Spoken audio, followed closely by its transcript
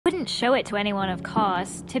wouldn't show it to anyone, of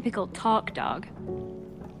course. Typical talk dog.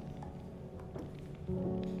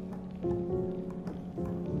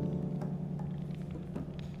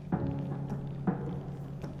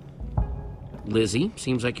 Lizzie,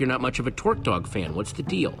 seems like you're not much of a Torque Dog fan. What's the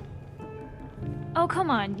deal? Oh,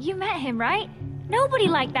 come on. You met him, right? Nobody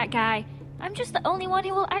liked that guy. I'm just the only one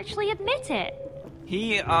who will actually admit it.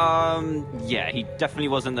 Yeah, he definitely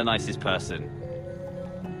wasn't the nicest person.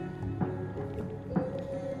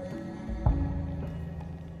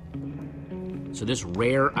 So this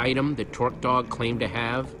rare item that Torque Dog claimed to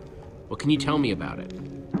have, what can you tell me about it?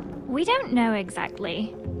 We don't know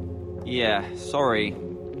exactly. Yeah, sorry.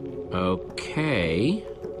 Okay.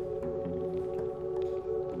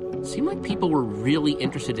 Seemed like people were really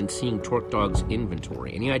interested in seeing Torque Dog's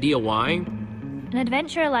inventory. Any idea why? An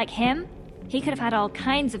adventurer like him, he could have had all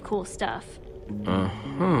kinds of cool stuff.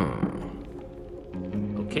 Uh-huh.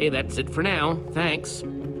 Okay, that's it for now. Thanks.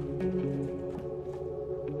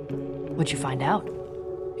 What'd you find out?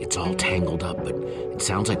 It's all tangled up, but it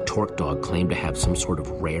sounds like Torque Dog claimed to have some sort of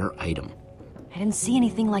rare item. I didn't see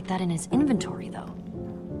anything like that in his inventory, though.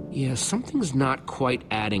 Yeah, something's not quite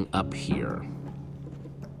adding up here.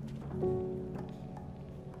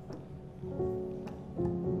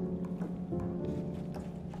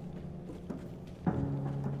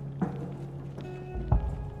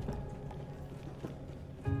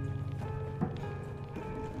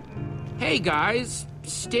 Hey guys,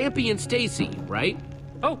 Stampy and Stacy, right?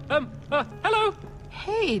 Oh, hello.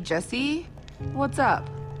 Hey, Jesse. What's up?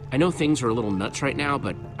 I know things are a little nuts right now,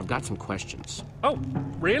 but I've got some questions. Oh,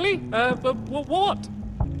 really? What?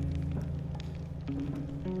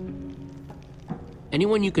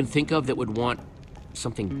 Anyone you can think of that would want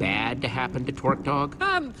something bad to happen to Torque Dog?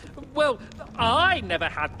 Well, I never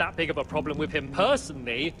had that big of a problem with him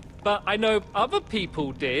personally, but I know other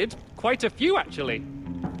people did. Quite a few, actually.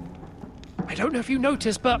 I don't know if you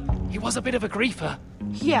noticed, but he was a bit of a griefer.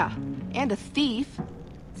 Yeah, and a thief.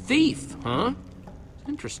 Thief, huh?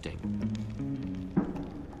 Interesting.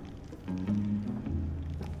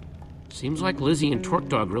 Seems like Lizzie and Torque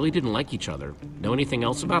Dog really didn't like each other. Know anything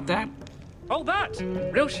else about that? Oh, that!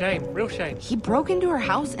 Real shame, real shame. He broke into her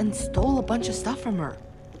house and stole a bunch of stuff from her.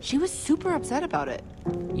 She was super upset about it.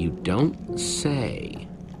 You don't say.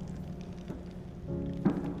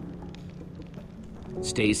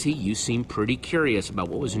 Stacy, you seem pretty curious about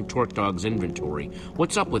what was in Torque Dog's inventory.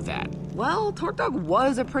 What's up with that? Well, Torque Dog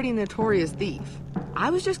was a pretty notorious thief. I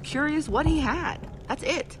was just curious what he had. That's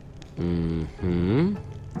it. Mm-hmm.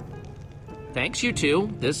 Thanks, you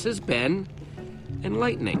two. This has been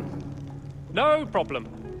enlightening. No problem.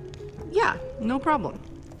 Yeah, no problem.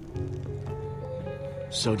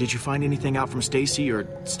 So did you find anything out from Stacy or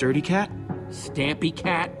Sturdy Cat? Stampy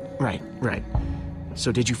Cat? Right.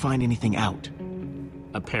 So did you find anything out?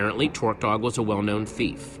 Apparently, Torque Dog was a well-known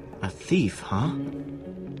thief. A thief, huh?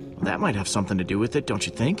 Well, that might have something to do with it, don't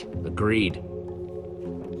you think? Agreed.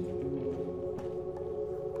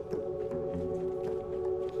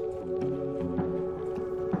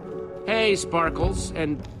 Hey, Sparkles,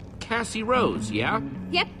 and Cassie Rose, yeah?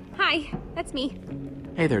 Yep, hi, that's me.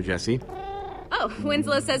 Hey there, Jesse. Oh,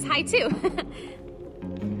 Winslow says hi too.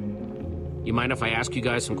 You mind if I ask you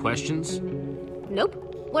guys some questions? Nope.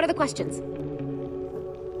 What are the questions?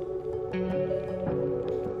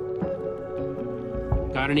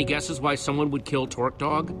 Got any guesses why someone would kill Torque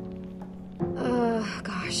Dog?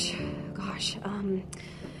 Gosh.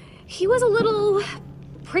 He was a little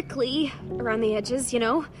prickly around the edges, you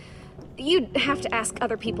know? You'd have to ask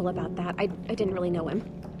other people about that. I didn't really know him.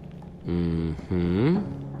 Mm-hmm.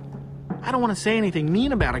 I don't want to say anything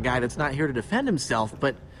mean about a guy that's not here to defend himself,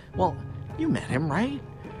 but, well, you met him, right?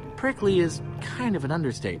 Prickly is kind of an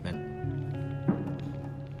understatement.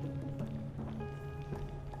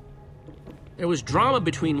 There was drama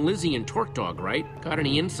between Lizzie and Torque Dog, right? Got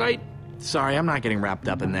any insight? Sorry, I'm not getting wrapped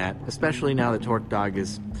up in that, especially now that Torque Dog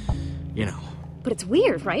is, you know. But it's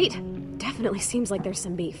weird, right? Definitely seems like there's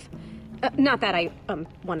some beef. Not that I,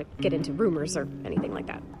 want to get into rumors or anything like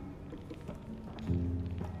that.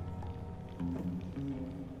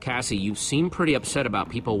 Cassie, you seem pretty upset about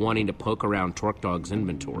people wanting to poke around Torque Dog's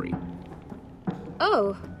inventory.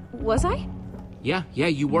 Oh, was I? Yeah,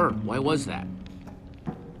 you were. Why was that?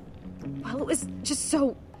 Well, it was just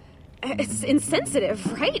so... It's insensitive,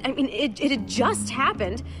 right? I mean, it had just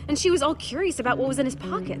happened, and she was all curious about what was in his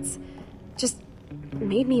pockets. Just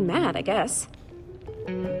made me mad, I guess.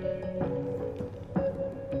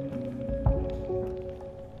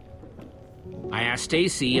 I asked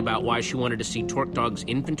Stacy about why she wanted to see Torque Dog's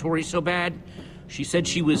inventory so bad. She said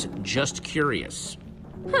she was just curious.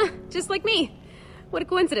 Huh, just like me. What a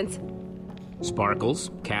coincidence.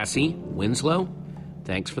 Sparkles, Cassie, Winslow,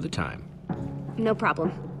 thanks for the time. No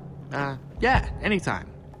problem. Yeah, anytime.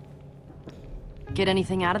 Get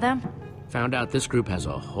anything out of them? Found out this group has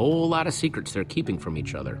a whole lot of secrets they're keeping from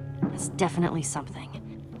each other. That's definitely something.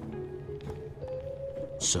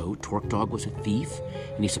 So, Torque Dog was a thief,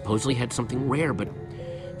 and he supposedly had something rare, but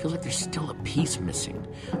I feel like there's still a piece missing.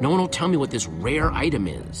 No one will tell me what this rare item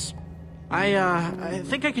is. I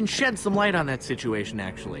think I can shed some light on that situation,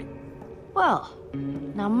 actually. Well,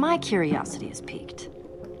 now my curiosity is piqued.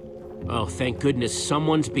 Oh, thank goodness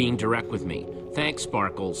someone's being direct with me. Thanks,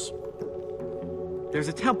 Sparkles. There's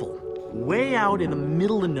a temple, way out in the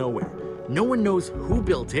middle of nowhere. No one knows who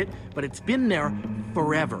built it, but it's been there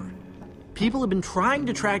forever. People have been trying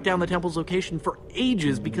to track down the temple's location for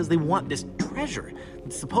ages because they want this treasure.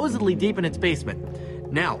 It's supposedly deep in its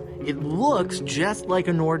basement. Now, it looks just like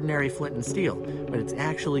an ordinary flint and steel, but it's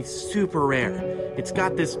actually super rare. It's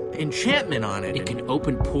got this enchantment on it. It can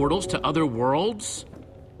open portals to other worlds?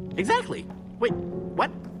 Exactly. Wait,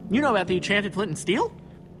 what? You know about the enchanted flint and steel?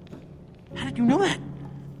 How did you know that?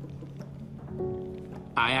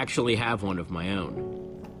 I actually have one of my own.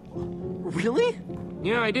 Really?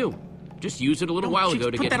 Yeah, I do. Just used it a little while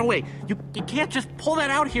ago to put get... that away. You can't just pull that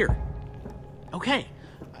out here. Okay.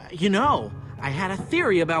 I had a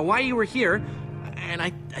theory about why you were here, and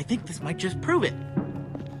I think this might just prove it.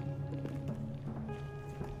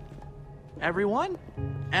 Everyone?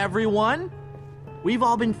 We've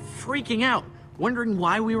all been freaking out, wondering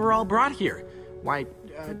why we were all brought here. Why,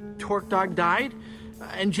 Torque Dog died?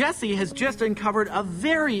 And Jesse has just uncovered a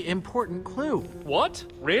very important clue. What?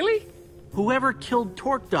 Really? Whoever killed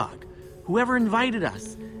Torque Dog, whoever invited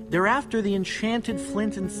us, they're after the enchanted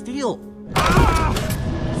flint and steel.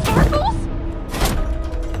 Sparkles?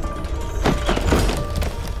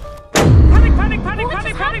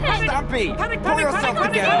 Panic! Stop it! Pull yourself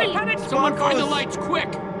together! Someone find the lights, quick!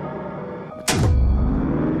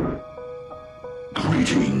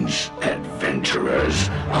 Greetings, adventurers.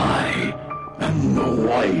 I am the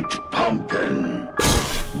White Pumpkin.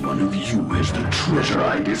 One of you is the treasure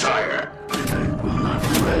I desire, and I will not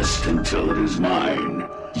rest until it is mine,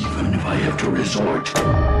 even if I have to resort to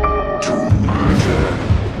murder.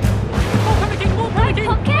 More panicking!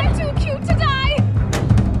 I'm too cute to die!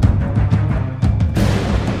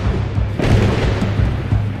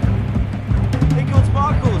 They killed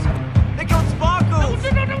Sparkles! They killed Sparkles!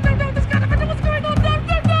 No, this gotta be what's going on!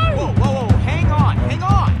 No! Whoa, hang on!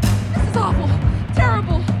 This is awful!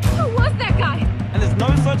 Terrible! Who was that guy? And there's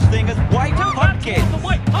no such thing as white pumpkins! The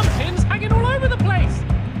white pumpkins hanging all over the place!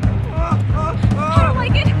 I don't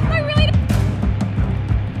like it! I really don't.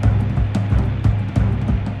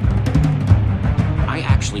 I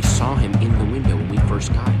actually saw him in the window when we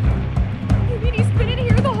first got here. You mean he's been in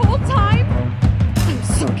here the whole time? I'm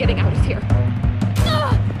so getting out of here.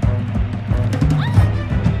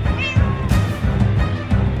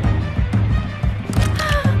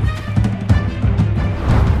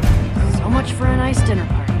 So much for a nice dinner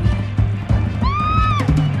party.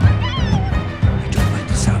 I don't like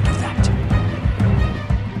the sound of that.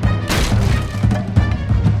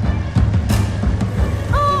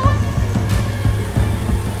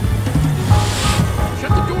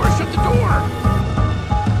 Shut the door! Shut the door!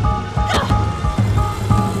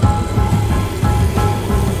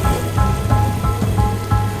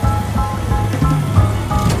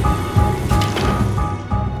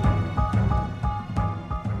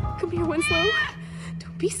 Come here, Winslow.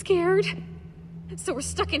 Don't be scared. So we're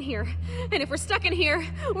stuck in here. And if we're stuck in here,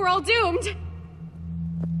 we're all doomed.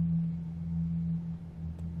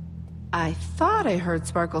 I thought I heard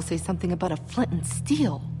Sparkle say something about a flint and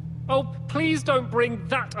steel. Oh, please don't bring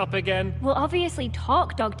that up again. Well, obviously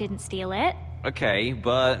Torque Dog didn't steal it. Okay,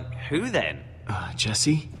 but who then?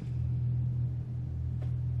 Jesse?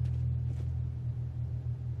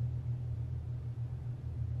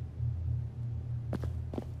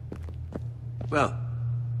 Well,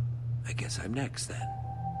 I guess I'm next then.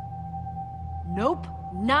 Nope,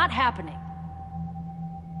 not happening.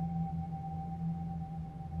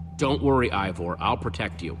 Don't worry, Ivor. I'll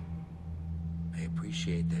protect you. I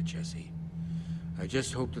appreciate that, Jesse. I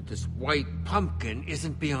just hope that this white pumpkin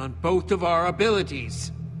isn't beyond both of our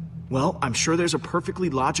abilities. Well, I'm sure there's a perfectly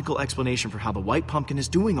logical explanation for how the White Pumpkin is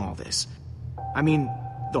doing all this. I mean,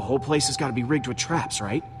 the whole place has got to be rigged with traps,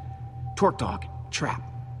 right? Torque Dog, trap.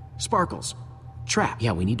 Sparkles, trap.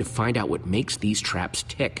 Yeah, we need to find out what makes these traps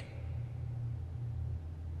tick.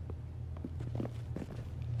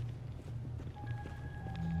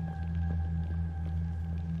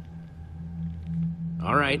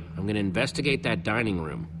 All right, I'm gonna investigate that dining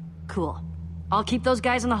room. Cool. I'll keep those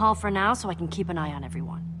guys in the hall for now so I can keep an eye on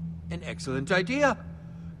everyone. An excellent idea.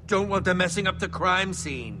 Don't want them messing up the crime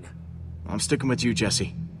scene. I'm sticking with you,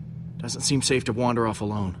 Jesse. Doesn't seem safe to wander off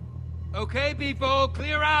alone. Okay, people,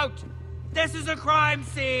 clear out! This is a crime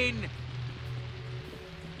scene!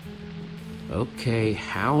 Okay,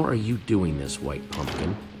 how are you doing this, White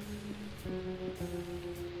Pumpkin?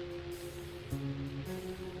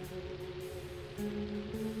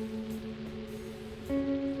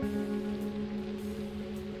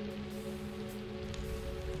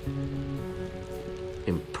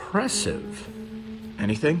 Impressive.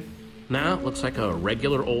 Anything? Nah, looks like a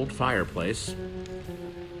regular old fireplace.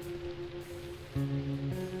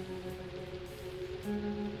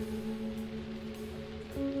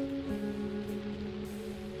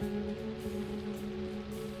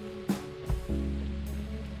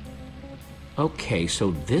 Okay,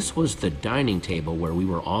 so this was the dining table where we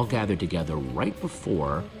were all gathered together right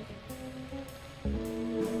before...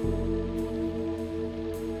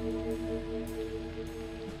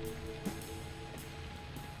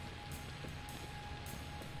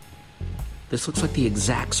 This looks like the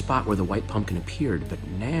exact spot where the White Pumpkin appeared, but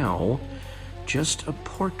now, just a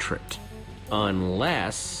portrait.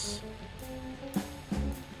 Unless...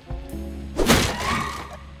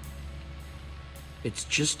 It's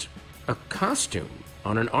just a costume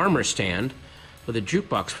on an armor stand with a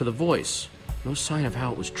jukebox for the voice. No sign of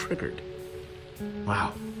how it was triggered.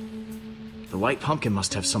 Wow. The White Pumpkin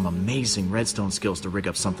must have some amazing redstone skills to rig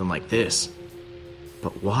up something like this.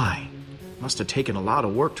 But why? Must have taken a lot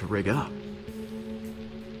of work to rig up.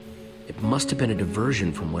 It must have been a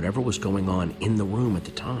diversion from whatever was going on in the room at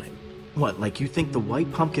the time. What, like you think the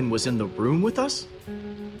White Pumpkin was in the room with us?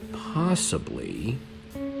 Possibly.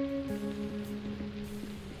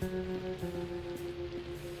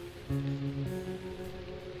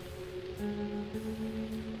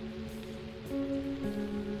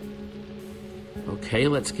 Okay,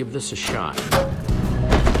 let's give this a shot.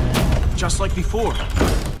 Just like before.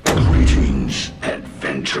 Greetings,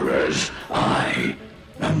 adventurers. I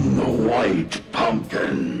am the White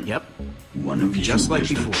Pumpkin. Yep. One of you Just like is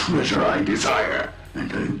before. the treasure I desire,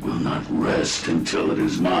 and I will not rest until it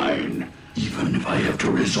is mine, even if I have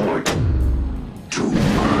to resort to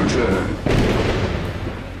murder.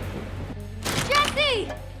 Jesse!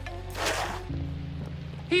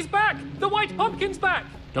 He's back! The White Pumpkin's back!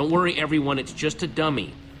 Don't worry, everyone, it's just a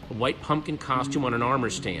dummy. A White Pumpkin costume on an armor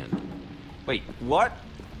stand. Wait, what?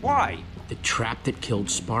 Why? The trap that killed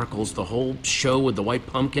Sparkles, the whole show with the White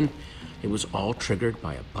Pumpkin, it was all triggered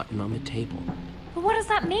by a button on the table. But what does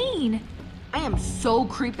that mean? I am so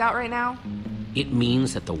creeped out right now. It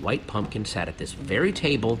means that the White Pumpkin sat at this very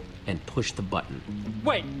table and pushed the button.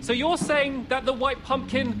 Wait, so you're saying that the White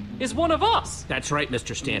Pumpkin is one of us? That's right,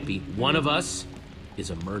 Mr. Stampy. One of us is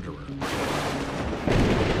a murderer.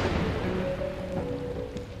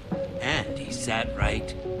 And he sat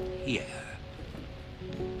right here.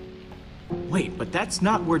 Wait, but that's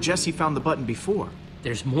not where Jesse found the button before.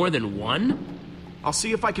 There's more than one? I'll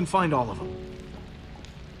see if I can find all of them.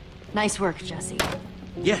 Nice work, Jesse.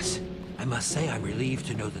 Yes, I must say I'm relieved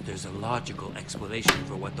to know that there's a logical explanation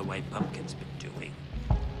for what the White Pumpkin's been doing.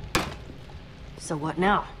 So what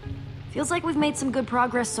now? Feels like we've made some good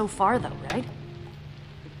progress so far, though, right?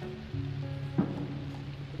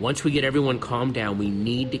 Once we get everyone calmed down, we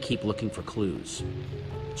need to keep looking for clues.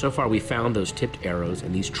 So far, we found those tipped arrows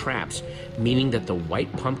and these traps, meaning that the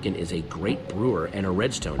White Pumpkin is a great brewer and a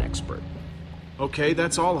redstone expert. Okay,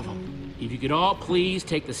 that's all of them. If you could all please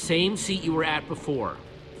take the same seat you were at before.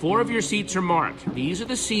 4 of your seats are marked. These are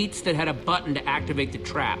the seats that had a button to activate the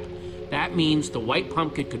trap. That means the White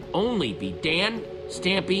Pumpkin could only be Dan,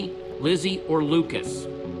 Stampy, Lizzie, or Lucas.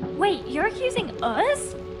 Wait, you're accusing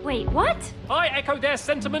us? Wait, what? I echo their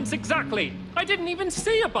sentiments exactly. I didn't even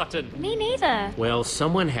see a button. Me neither. Well,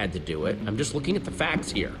 someone had to do it. I'm just looking at the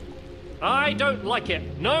facts here. I don't like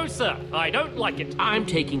it. No, sir, I don't like it. I'm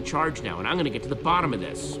taking charge now, and I'm going to get to the bottom of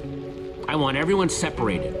this. I want everyone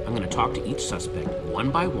separated. I'm going to talk to each suspect one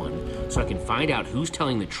by one so I can find out who's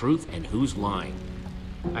telling the truth and who's lying.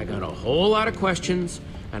 I got a whole lot of questions,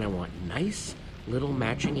 and I want nice little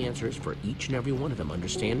matching answers for each and every one of them.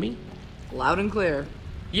 Understand me? Loud and clear.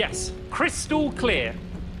 Yes, crystal clear.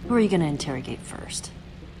 Who are you gonna interrogate first?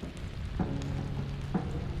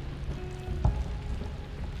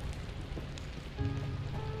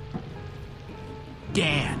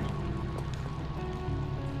 Dan.